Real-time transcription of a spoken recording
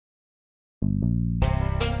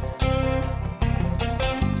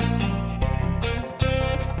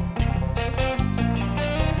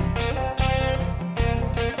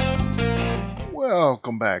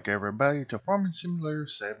Welcome back, everybody, to Farming Simulator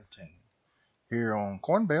 17 here on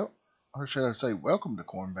Corn Belt, or should I say, welcome to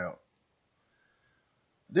Corn Belt.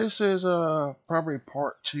 This is probably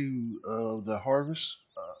part 2 of the harvest,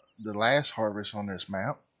 the last harvest on this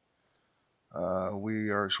map. We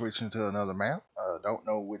are switching to another map. Don't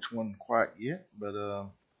know which one quite yet, but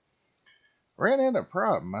ran into a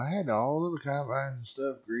problem. I had all of the combines and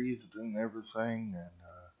stuff greased and everything, and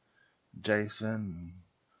Jason and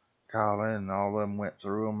Collin and all of them went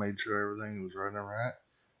through them, made sure everything was running right.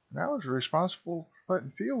 And I was responsible for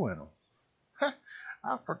putting fuel in them.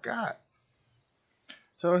 I forgot.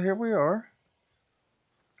 So here we are.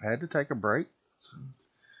 I had to take a break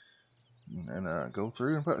and go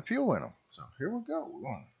through and put fuel in them. So here we go. We're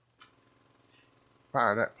going to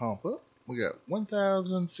fire that pump up. We got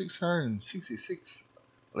 1,666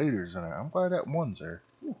 liters in it. I'm glad that one's there.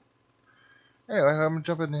 Whew. Anyway, I'm going to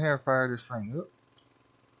jump in here and fire this thing up.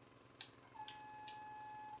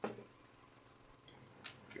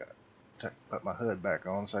 Put my hood back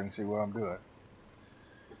on so I can see what I'm doing.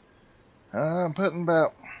 I'm putting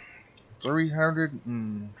about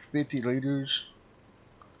 350 liters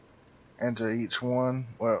into each one.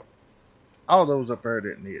 Well, all those up there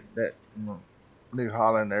didn't need that. New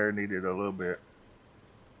Holland there needed a little bit,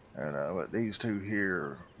 and but these two here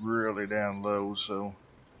are really down low, so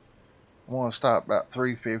I want to stop about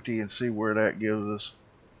 350 and see where that gives us.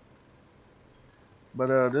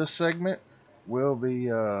 But this segment will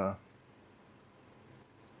be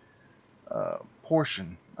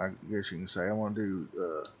portion, I guess you can say. I want to do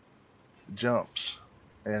jumps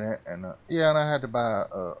in it, and yeah, and I had to buy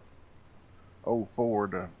a 04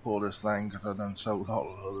 to pull this thing because I done sold all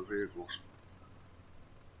the other vehicles.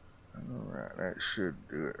 Alright, that should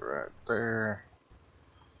do it right there.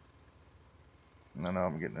 I know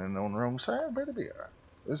I'm getting in on the wrong side, but it'll be alright.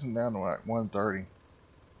 This is down to like 130.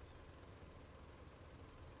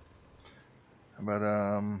 But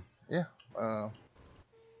yeah,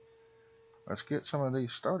 let's get some of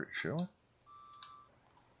these started, shall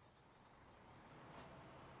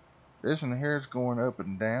we? This in here is going up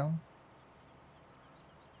and down.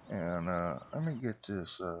 And let me get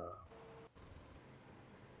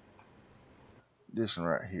this one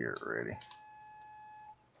right here ready.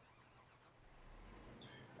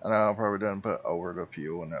 I know I probably done put over the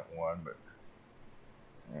fuel in that one, but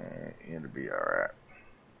it'll be alright.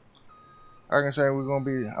 I can say I'm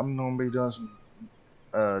gonna be doing some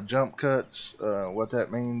jump cuts. What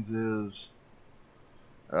that means is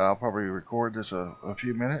I'll probably record this a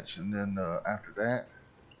few minutes, and then after that,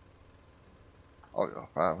 oh yeah,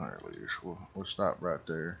 500 liters. We'll stop right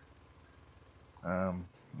there.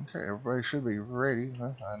 Okay, everybody should be ready.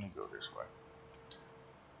 Well, I need to go this way.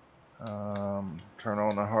 Turn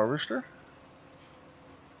on the harvester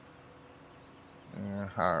and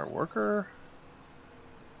hire a worker.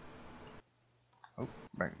 Oh,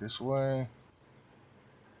 back this way.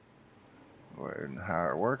 Go ahead and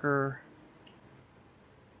hire a worker.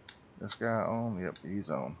 This guy on? Yep, he's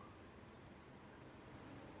on.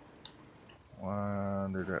 Why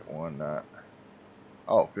did that one not?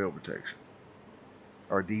 Oh, field protection.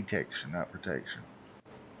 Or detection, not protection.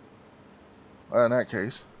 Well, in that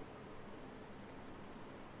case,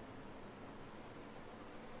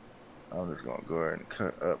 I'm just going to go ahead and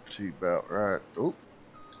cut up to about right. Oop.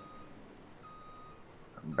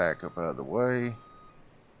 Back up out of the way.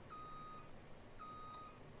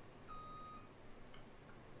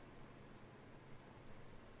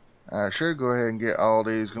 I should go ahead and get all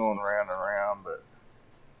these going round and round, but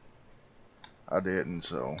I didn't,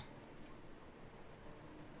 so.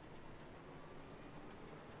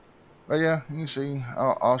 But yeah, you can see,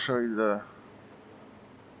 I'll show you the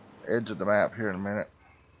edge of the map here in a minute.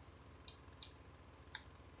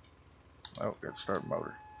 Oh, got to start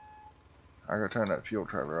motor. I gotta turn that fuel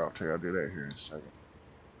trailer off too. I'll do that here in a second.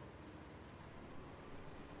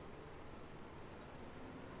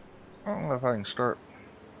 I don't know if I can start.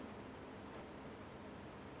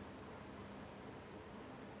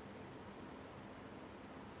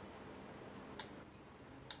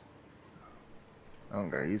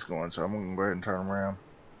 Okay, he's going, so I'm gonna go ahead and turn him around.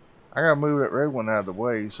 I gotta move that red one out of the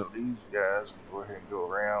way so these guys can go ahead and go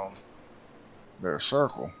around their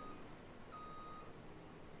circle.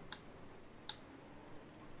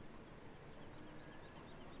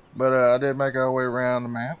 But I did make our way around the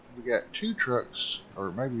map. We got 2 trucks,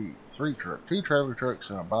 or maybe 3 trucks, 2 trailer trucks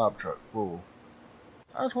and a bob truck full.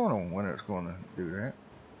 I was wondering when it's going to do that.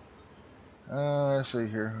 Let's see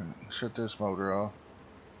here. Shut this motor off.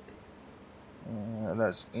 And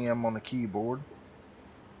that's M on the keyboard.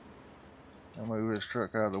 I'll move this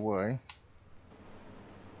truck out of the way.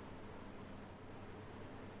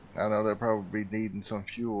 I know they'll probably be needing some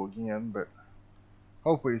fuel again, but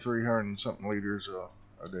hopefully 300 and something liters will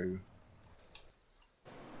do.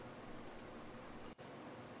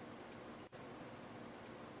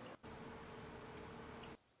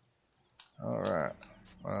 Alright.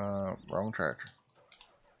 Wrong tractor.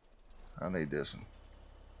 I need this one.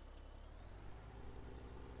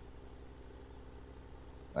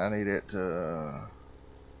 I need it to...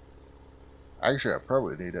 Actually, I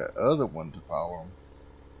probably need that other one to follow them.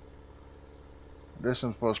 This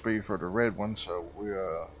one's supposed to be for the red one, so we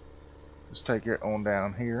let's take it on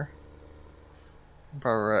down here.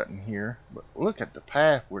 Probably right in here. But look at the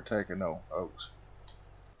path we're taking on, folks.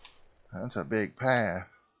 That's a big path.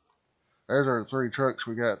 There's our 3 trucks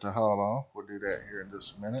we got to haul off. We'll do that here in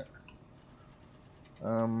just a minute.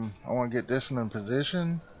 I want to get this one in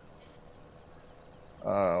position.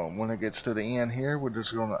 When it gets to the end here, we're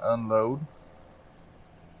just going to unload.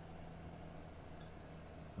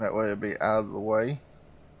 That way it'll be out of the way,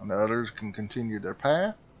 and the others can continue their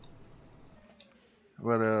path.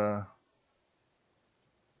 But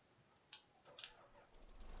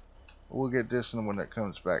we'll get this one when it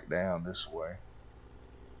comes back down this way.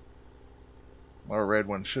 Our red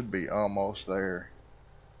one should be almost there.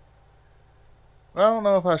 I don't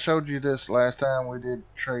know if I showed you this last time we did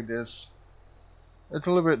trade this. It's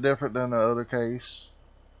a little bit different than the other case.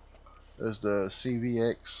 There's the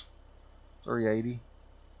CVX 380.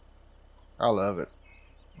 I love it.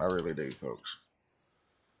 I really do, folks.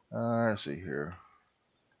 Let's see here.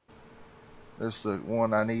 This is the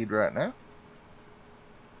one I need right now.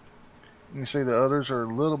 You can see the others are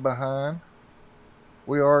a little behind.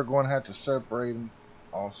 We are going to have to separate them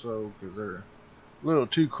also because they're a little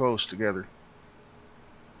too close together.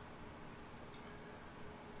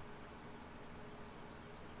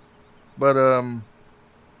 But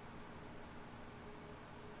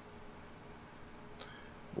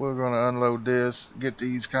we're going to unload this, get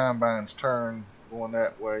these combines turned going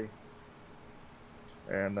that way,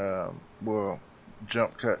 and we'll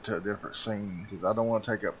jump cut to a different scene because I don't want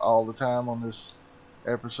to take up all the time on this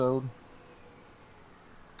episode.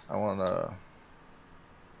 I want to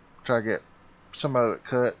try to get some of it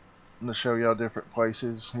cut to show y'all different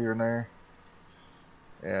places here and there,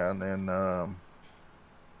 and then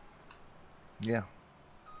yeah.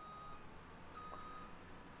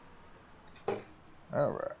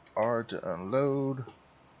 Alright, R to unload.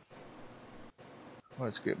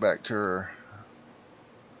 Let's get back to her.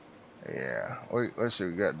 Yeah, wait, let's see,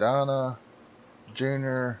 we got Donna,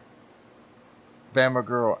 Junior, Bama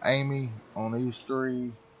Girl Amy on these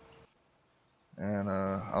 3. And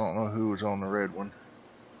I don't know who was on the red one.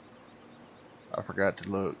 I forgot to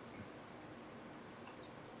look.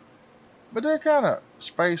 But they're kind of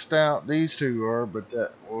spaced out. These 2 are, but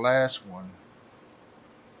that last one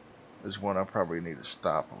is one I probably need to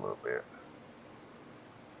stop a little bit.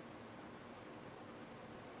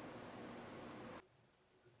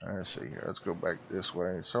 Let's see here. Let's go back this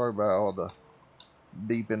way. Sorry about all the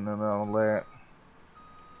beeping and all that.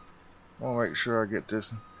 I want to make sure I get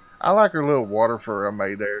this. I like her little water fur I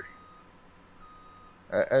made there.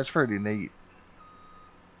 That's pretty neat.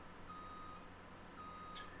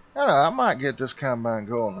 I don't know, I might get this combine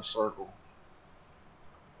going in a circle.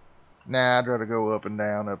 Nah, I'd rather go up and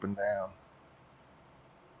down, up and down.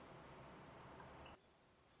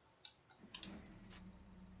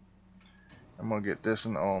 I'm going to get this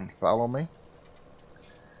one on follow me.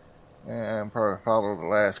 And probably follow the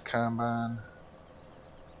last combine.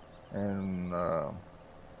 And what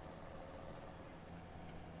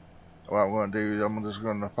I'm going to do is I'm just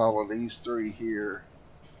going to follow these 3 here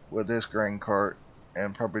with this grain cart.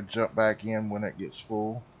 And probably jump back in when it gets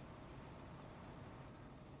full.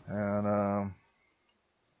 And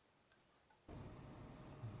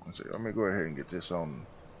let's see, let me go ahead and get this on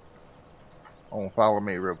follow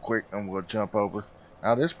me real quick, and we'll jump over.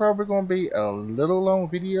 Now this is probably going to be a little long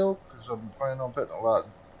video because I'm planning on putting a lot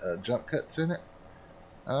of jump cuts in it.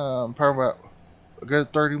 Probably about a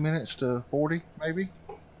good 30 minutes to 40 maybe,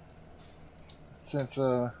 since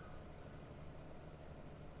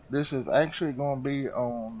this is actually going to be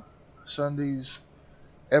on Sunday's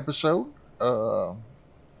episode, probably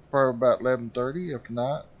about 11:30. If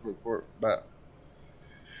not, for about,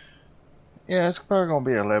 yeah, it's probably going to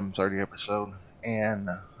be an 11:30 episode. And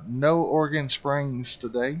no Oregon Springs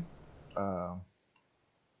today.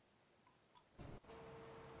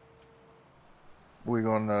 We're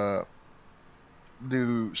going to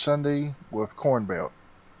do Sunday with Corn Belt.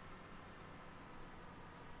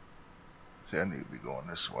 See, I need to be going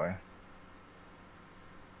this way.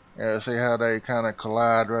 Yeah, see how they kind of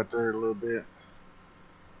collide right there a little bit.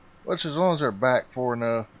 Which, as long as they're back far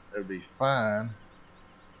enough, it'll be fine.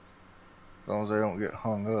 As long as they don't get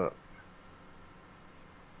hung up.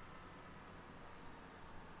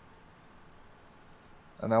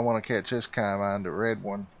 And I want to catch this combine, the red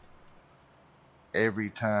one,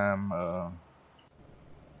 every time.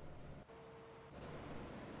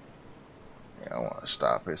 Yeah, I want to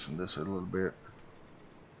stop this and this a little bit.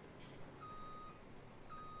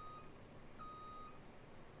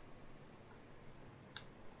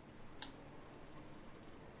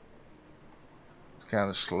 Kind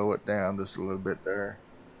of slow it down just a little bit there.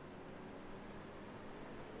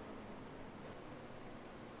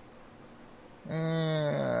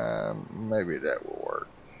 Maybe that will work.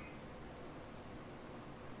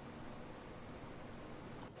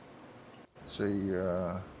 See,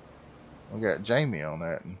 we got Jamie on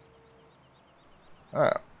that.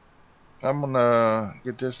 Alright, I'm gonna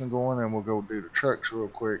get this one going and we'll go do the trucks real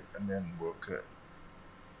quick and then we'll cut.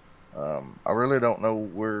 I really don't know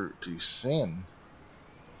where to send.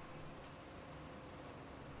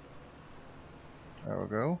 There we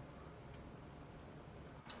go.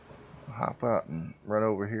 Hop out and run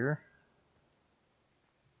over here.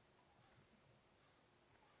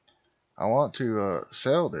 I want to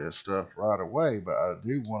sell this stuff right away, but I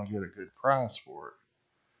do want to get a good price for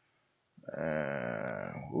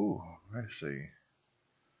it. Ooh, let's see.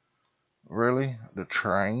 Really? The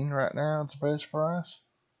train right now is the best price?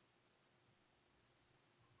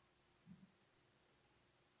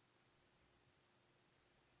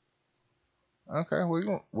 Okay, we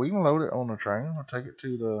can load it on the train. We'll take it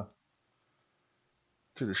to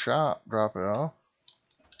the shop, drop it off.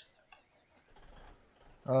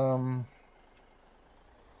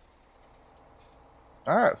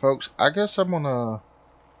 Alright folks, I guess I'm gonna,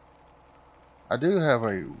 I do have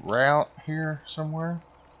a route here somewhere.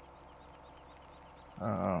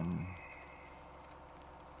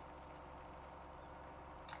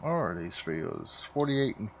 What are these fields?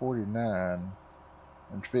 48 and 49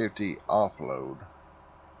 and 50 offload.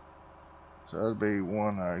 So that'd be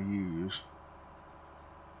one I use.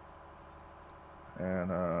 And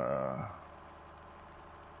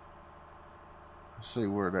let's see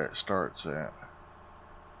where that starts at.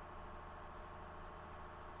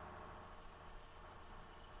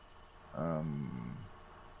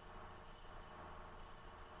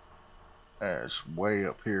 That's way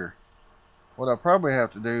up here. What I probably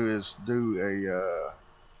have to do is do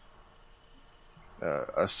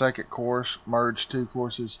a second course, merge two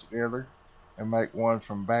courses together, and make one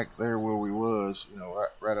from back there where we was, you know,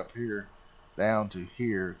 right up here, down to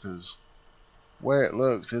here, because the way it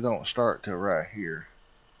looks, it don't start till right here,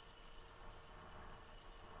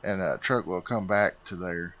 and a truck will come back to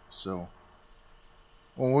there. So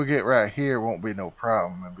when we get right here, it won't be no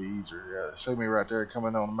problem. It'll be easier. See me right there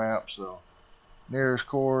coming on the map. So nearest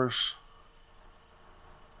course,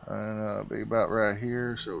 and be about right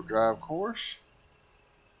here. So drive course.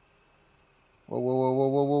 Whoa, whoa, whoa, whoa,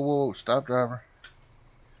 whoa, whoa, whoa! Stop, driver.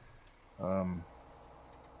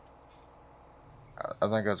 I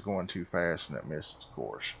think I was going too fast and it missed the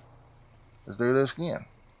course. Let's do this again.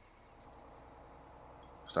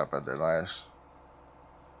 Stop at the last.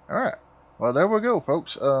 Alright. Well, there we go,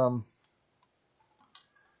 folks. I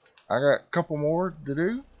got a couple more to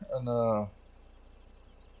do. And all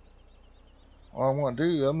I want to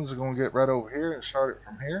do, I'm just going to get right over here and start it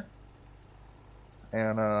from here.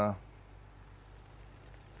 And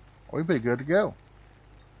we'll be good to go.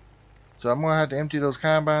 So I'm going to have to empty those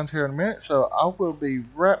combines here in a minute. So I will be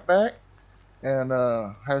right back and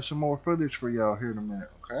have some more footage for y'all here in a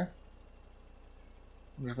minute, okay?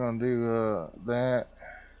 I'm just going to do that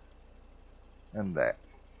and that.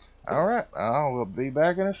 Alright, I will be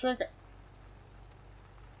back in a second.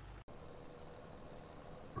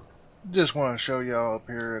 Just want to show y'all up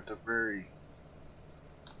here at the very,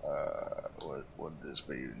 what would this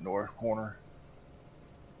be, north corner.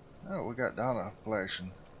 Oh, we got Donna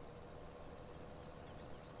flashing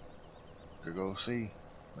to go see.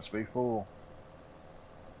 Must be full.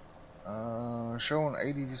 Showing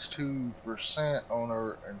 82% on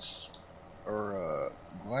her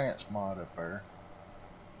glance mod up there.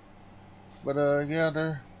 But yeah,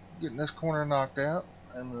 they're getting this corner knocked out,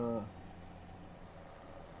 and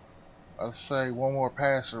I'll say one more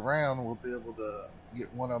pass around, we'll be able to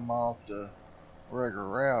get one of them off the regular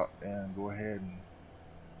route and go ahead and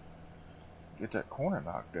get that corner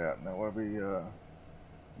knocked out, and that will be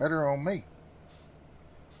better on me.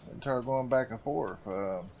 Instead of going back and forth,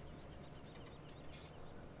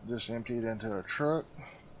 just empty it into a truck.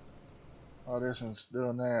 All this and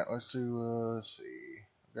doing that. Let's do, let's see,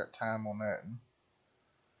 got time on that.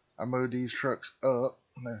 I moved these trucks up.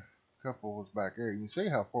 A couple was back there. You can see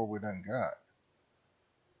how far we done got.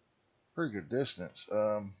 Pretty good distance.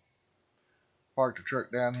 Parked the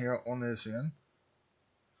truck down here on this end.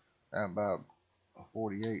 Down about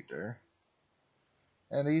 48 there.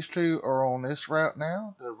 And these two are on this route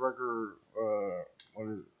now. The regular,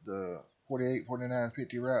 the 48, 49,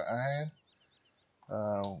 50 route I had.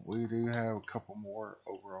 We do have a couple more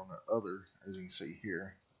over on the other, as you can see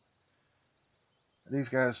here. These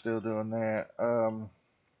guys still doing that.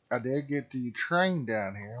 I did get the train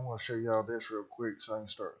down here. I'm going to show y'all this real quick so I can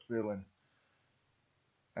start filling.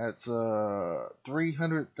 That's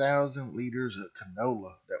 300,000 liters of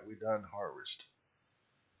canola that we done harvest.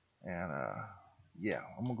 And yeah,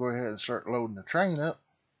 I'm going to go ahead and start loading the train up.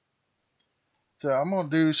 So I'm going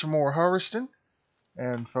to do some more harvesting.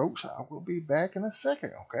 And folks, I will be back in a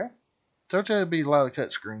second, okay? So there'll be a lot of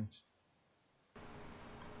cut screens.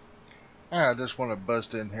 I just want to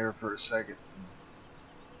bust in here for a second and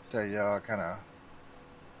tell y'all I kind of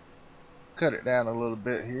cut it down a little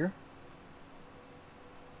bit here.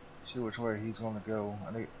 See which way he's going to go.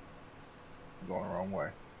 I'm going the wrong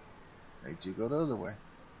way. I need you to go the other way.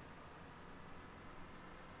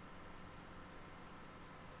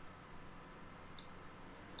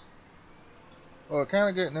 Well, kind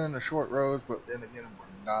of getting in the short roads, but then again, we're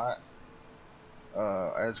not.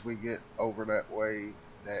 As we get over that way,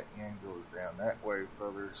 that end goes down that way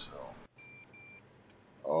further, so.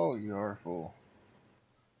 Oh, you are full.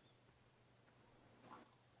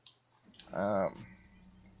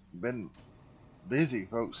 Been busy,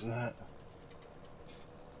 folks.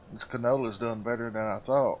 This canola's done better than I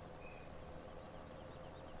thought.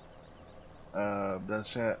 Done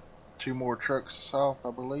sent 2 more trucks off,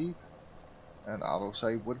 I believe. And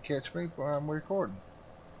autosave would catch me while I'm recording.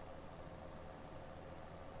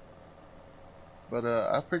 But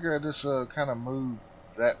I figure I just kind of move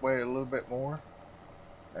that way a little bit more.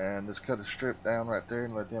 And just cut a strip down right there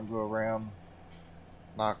and let them go around.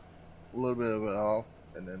 Knock a little bit of it off.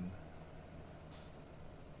 And then,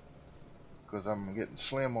 because I'm getting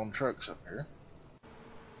slim on trucks up here.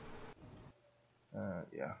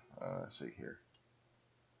 Yeah, let's see here.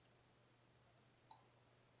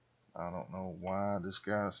 I don't know why this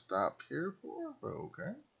guy stopped here for, but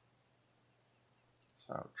okay.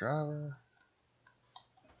 Stop driver.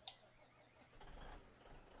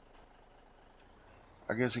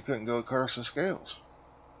 I guess he couldn't go across the scales.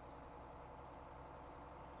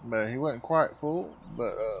 But he wasn't quite full,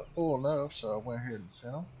 but full enough, so I went ahead and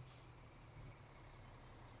sent him.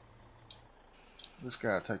 This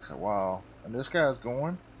guy takes a while. And this guy's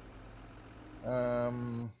going.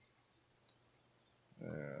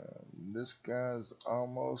 This guy's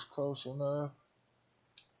almost close enough.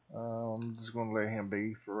 I'm just going to let him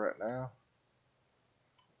be for right now.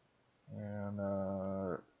 And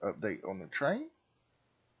update on the train.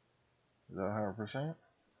 Is that 100%?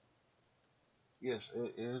 Yes,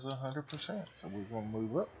 it is 100%. So we're going to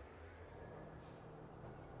move up.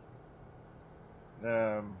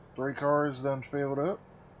 3 cars done filled up.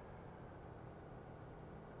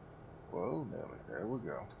 Whoa, Nelly, there we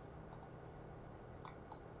go.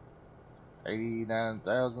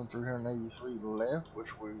 89,383 left,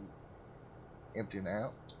 which we emptying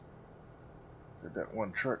out. There's that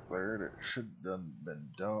one truck there that should have been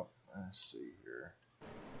dumped. Let's see here.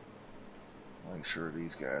 Make sure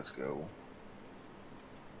these guys go.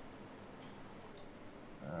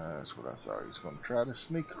 That's what I thought. He's going to try to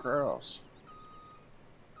sneak across.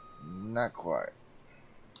 Not quite.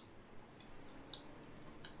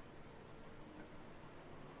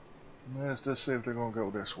 Let's just see if they're going to go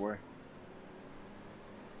this way.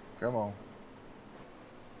 Come on.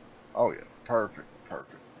 Oh yeah, perfect,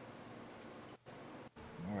 perfect.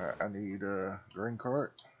 Alright, I need a green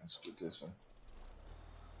cart. Let's put this in.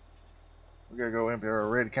 We gotta go empty our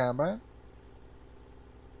red combine.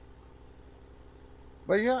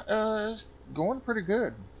 But yeah, it's going pretty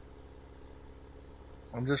good.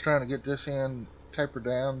 I'm just trying to get this end tapered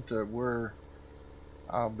down to where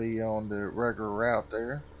I'll be on the regular route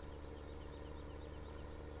there.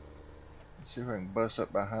 Let's see if I can bust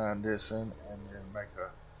up behind this end and then make a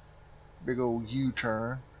big old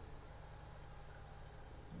U-turn.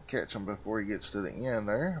 Catch him before he gets to the end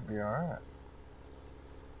there. It'll be alright.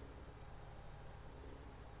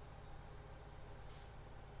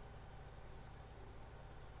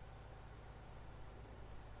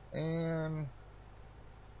 And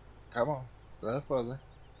come on, go further.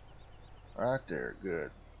 Right there, good.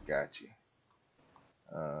 Got you.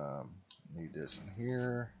 Need this in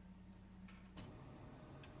here.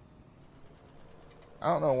 I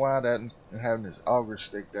don't know why that having this auger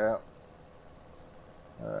sticked out.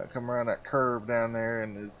 Come around that curve down there,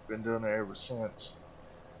 and it's been doing it ever since.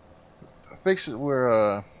 I fixed it where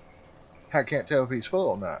I can't tell if he's full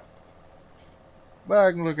or not. But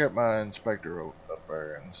I can look at my inspector up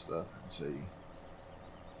there and stuff and see.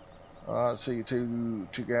 I see two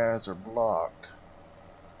guys are blocked.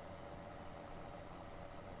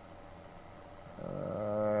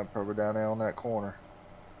 Probably down there on that corner.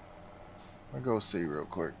 I'll go see real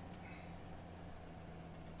quick.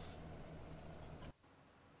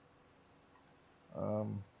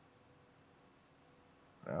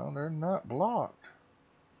 No, they're not blocked.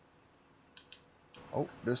 Oh,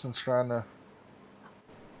 this one's trying to.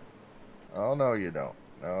 Oh no, you don't.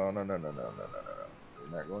 No.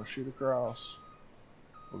 You're not going to shoot across.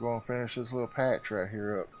 We're going to finish this little patch right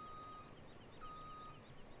here up.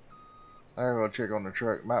 I'm going to check on the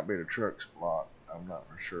truck. It might be the truck's blocked. I'm not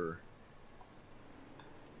for sure.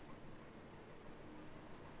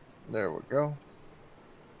 There we go.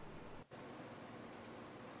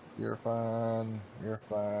 You're fine. You're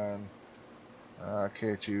fine. I'll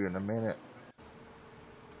catch you in a minute.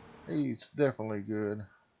 He's definitely good.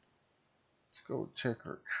 Let's go check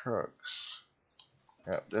our trucks.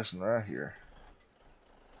 Yep, this one right here.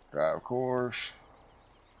 Drive course.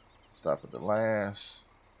 Stop at the last.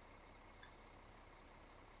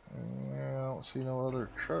 I don't see no other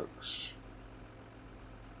trucks.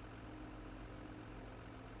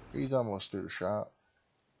 He's almost through the shop.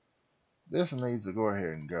 This one needs to go ahead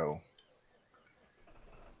and go.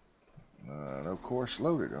 No course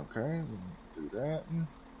loaded. Okay, we'll do that.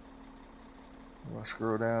 We'll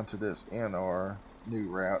scroll down to this NR, new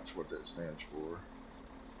routes, what that stands for.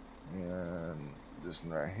 And this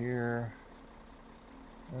one right here.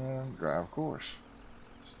 And drive course.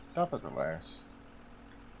 Stop at the last.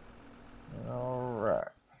 Alright.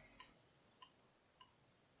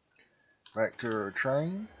 Back to our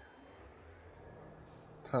train.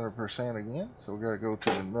 It's 100% again, so we gotta go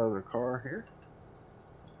to another car here.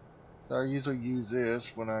 So I usually use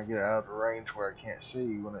this when I get out of the range where I can't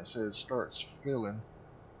see when it says starts filling.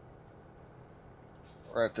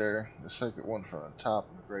 Right there, the second one from the top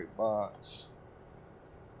of the great box.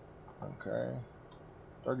 Okay.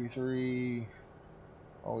 33.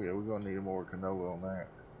 Oh yeah, we're gonna need more canola on that.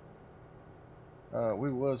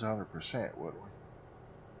 We was 100%, wasn't we?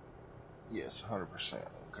 Yes, 100%.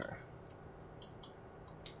 Okay.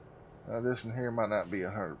 This in here might not be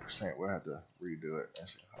 100%. We'll have to redo it.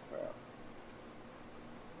 Let's hop out.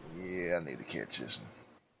 Yeah, I need to catch this one.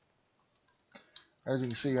 As you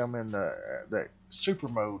can see, I'm in that super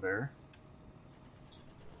mode there.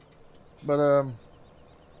 But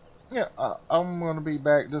yeah, I'm gonna be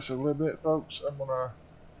back just a little bit, folks. I'm gonna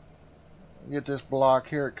get this block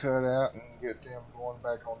here cut out and get them going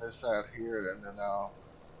back on this side here, and then I'll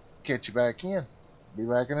catch you back in. Be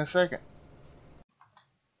back in a second.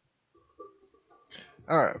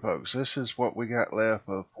 Alright folks, this is what we got left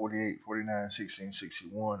of 48, 49, 16,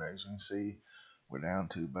 61. As you can see, we're down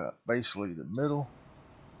to about basically the middle.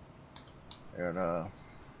 And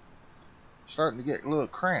starting to get a little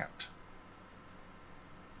cramped.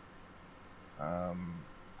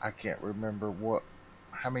 I can't remember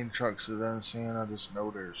how many trucks have done seen. I just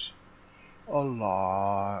know there's a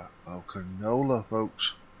lot of canola,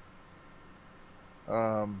 folks.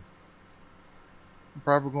 I'm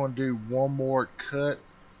probably going to do one more cut,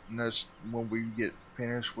 and that's when we get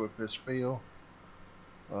finished with this field.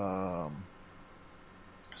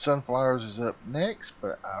 Sunflowers is up next,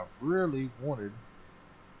 but I really wanted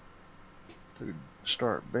to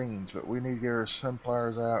start beans, but we need to get our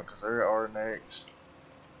sunflowers out because they are next.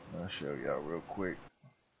 I'll show y'all real quick.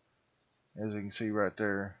 As you can see right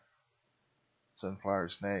there,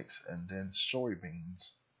 sunflowers next, and then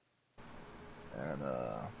soybeans. And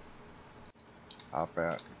hop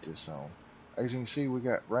out, get this on. As you can see, we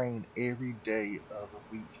got rain every day of the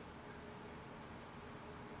week.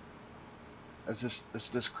 It's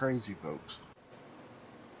just crazy, folks.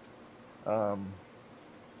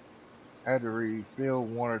 Had to refill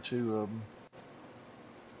one or two of them,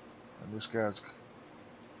 and this guy's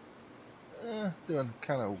doing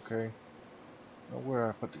kind of okay. I don't know where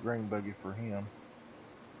I put the grain buggy for him.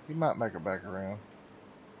 He might make it back around.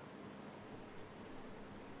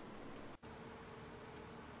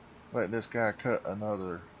 Let this guy cut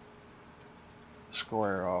another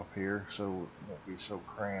square off here so it won't be so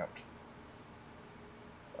cramped.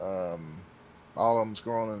 All of them's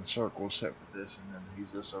growing in circles except for this, and then he's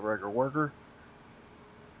just a regular worker.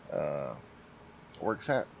 Works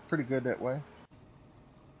out pretty good that way.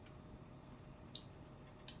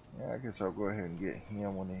 Yeah, I guess I'll go ahead and get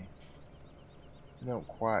him when he don't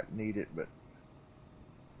quite need it, but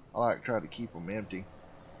I like to try to keep them empty.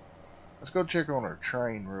 Let's go check on our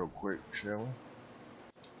train real quick, shall we?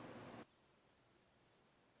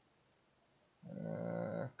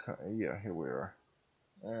 Yeah, here we are.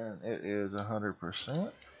 And it is 100%.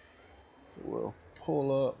 So we'll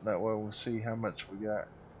pull up, that way we'll see how much we got.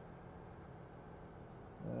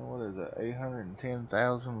 What is it,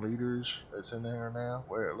 810,000 liters that's in there now,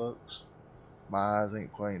 where it looks. My eyes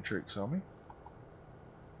ain't playing tricks on me.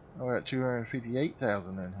 I got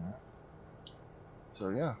 258,000 in here. So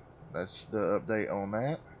yeah, that's the update on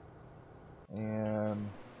that. And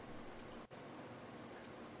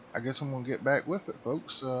I guess I'm gonna get back with it,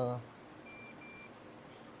 folks. I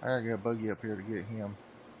gotta get a buggy up here to get him.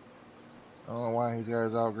 I don't know why he's got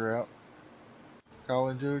his auger out.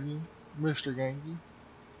 Collin Julian, Mr. Yankee.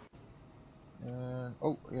 And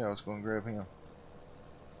oh yeah, I was gonna grab him.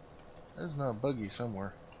 There's no buggy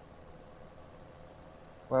somewhere.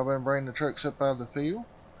 Well, I've been bringing the trucks up out of the field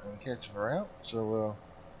and catching her out, so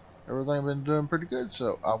everything been doing pretty good.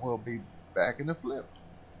 So I will be back in the flip.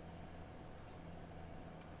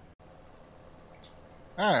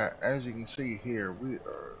 Alright, as you can see here, we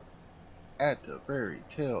are at the very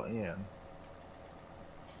tail end,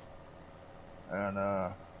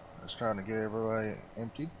 and just trying to get everybody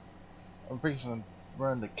emptied. I'm fixing to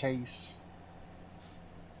run the case.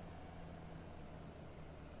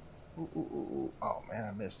 Ooh. Oh man,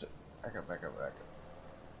 I missed it. Back up.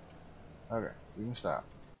 Okay, you can stop.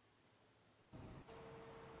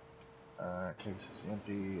 Case is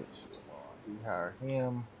empty. Let's de-hire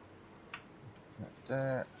him. Got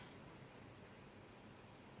that.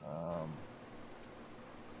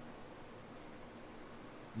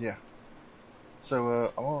 Yeah.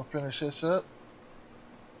 So I'm gonna finish this up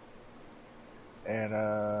and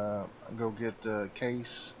go get the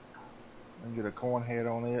case and get a corn head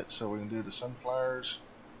on it so we can do the sunflowers.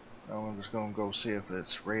 I'm just gonna go see if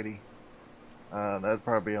it's ready. That'll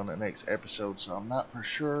probably be on the next episode, so I'm not for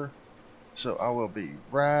sure. So I will be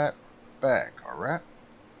right back. Alright.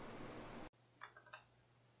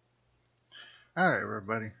 Alright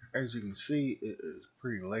everybody, as you can see, it is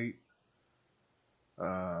pretty late.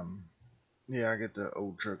 Yeah, I get the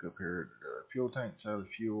old truck up here. The fuel tank's out of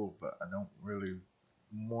fuel, but I don't really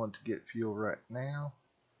want to get fuel right now.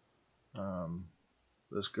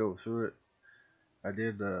 Let's go through it. I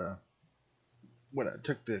did, when I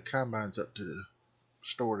took the combines up to the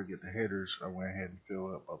store to get the headers, I went ahead and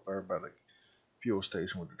filled up there by the fuel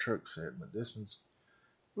station with the truck set, but this is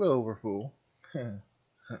a little over full.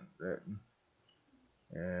 That,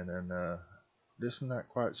 and then this is not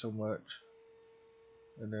quite so much,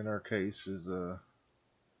 and then our case is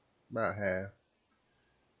about half.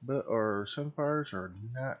 But our sunflowers are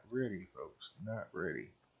not ready, folks. Not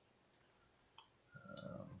ready.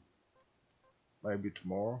 Maybe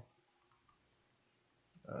tomorrow.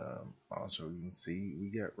 Also, you can see we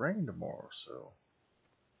got rain tomorrow, so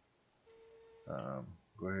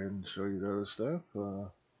go ahead and show you the other stuff.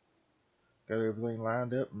 Got everything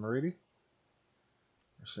lined up and ready.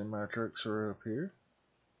 Our semi trucks are up here.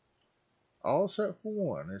 All except for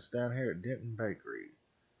one. It's down here at Denton Bakery.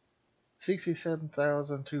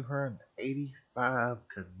 67,285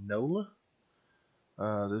 canola.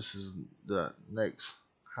 This is the next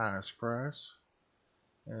highest price.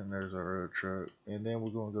 And there's our other truck. And then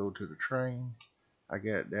we're gonna go to the train. I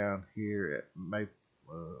got down here at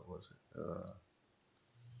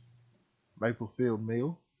Maplefield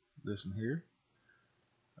Mill. This in here.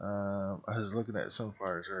 I was looking at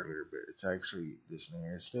sunflowers earlier, but it's actually this in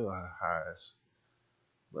here. It's still highest.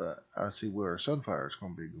 But I see where our sunflowers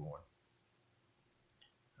gonna be going.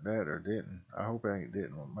 That or Denton. I hope I ain't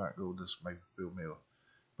Denton. I might go to this Maplefield Mill.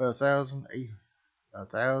 But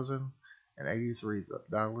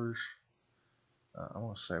 $1,083. I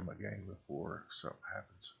want to save my game before something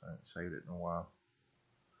happens. I haven't saved it in a while.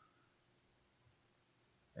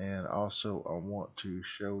 And also, I want to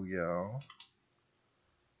show y'all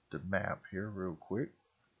the map here real quick.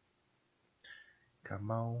 Come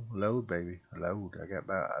on, load, baby, load. I got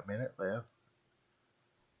about a minute left.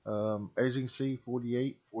 As you can see,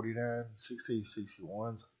 48, 49, 60,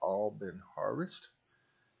 61's all been harvested.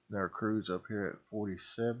 There are crews up here at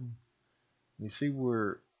 47. You see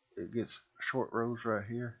where it gets short rows right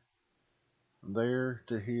here? From there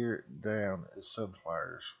to here down is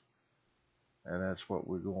sunflowers. And that's what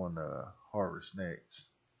we're going to harvest next.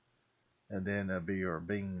 And then there'll be our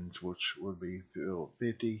beans, which would be filled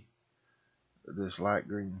 50. This light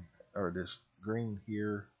green, or this green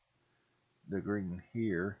here, the green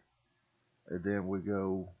here. And then we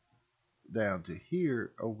go down to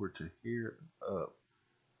here, over to here, up.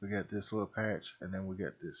 We got this little patch, and then we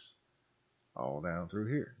got this all down through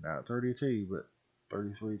here. Not 32, but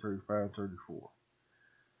 33, 35, 34.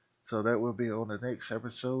 So that will be on the next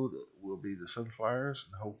episode. Will be the sunflowers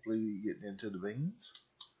and hopefully getting into the beans.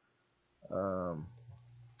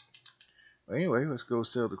 Anyway, let's go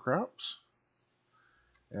sell the crops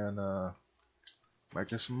and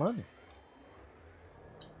make us some money.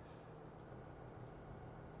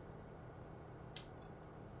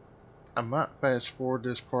 I might fast forward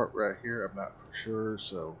this part right here. I'm not for sure,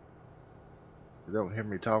 so if you don't hear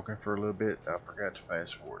me talking for a little bit, I forgot to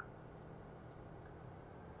fast forward.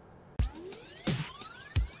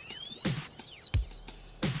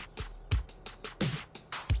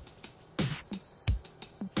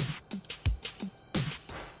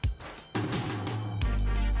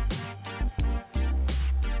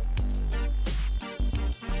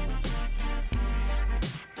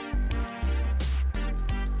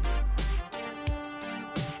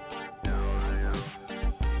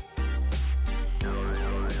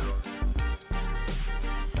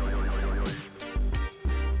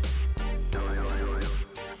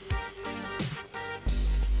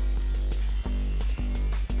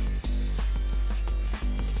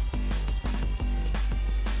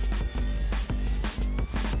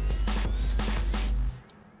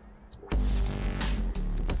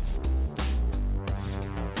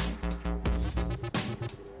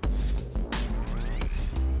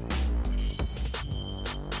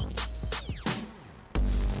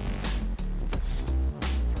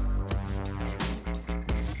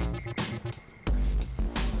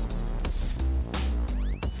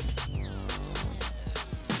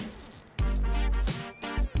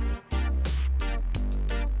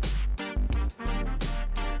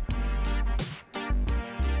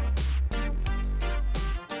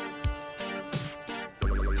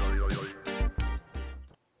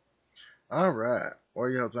 Alright, what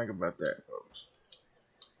do y'all think about that, folks?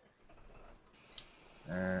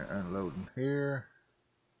 And unloading here.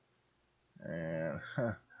 And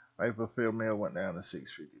Maple Field Mill went down to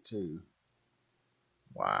 652.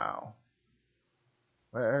 Wow.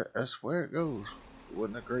 Well, that's where it goes. It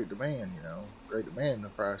wasn't a great demand, you know. Great demand, the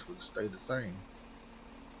price would stay the same.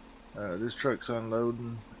 This truck's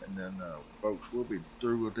unloading, and then folks, we'll be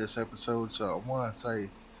through with this episode. So I want to say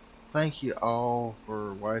thank you all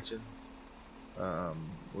for watching.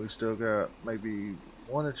 We still got maybe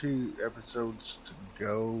 1 or 2 episodes to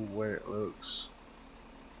go where it looks.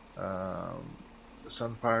 The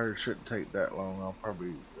sunfire shouldn't take that long. I'll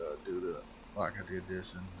probably do like I did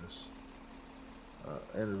this in this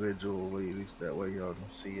individually, at least that way y'all can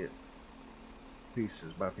see it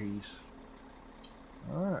pieces by piece.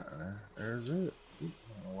 Alright, there's it. I don't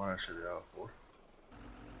know why I shut it off for.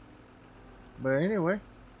 But anyway,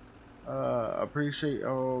 I appreciate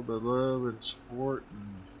all the love and support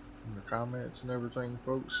and the comments and everything,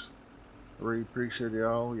 folks. I really appreciate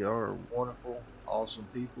y'all. Y'all are wonderful, awesome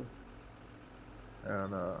people.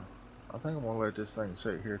 And I think I'm gonna let this thing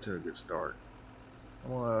sit here till it gets dark.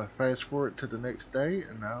 I'm gonna fast forward to the next day,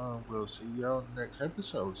 and now we'll see y'all in the next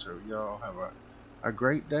episode. So y'all have a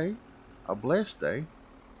great day, a blessed day,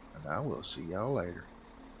 and I will see y'all later.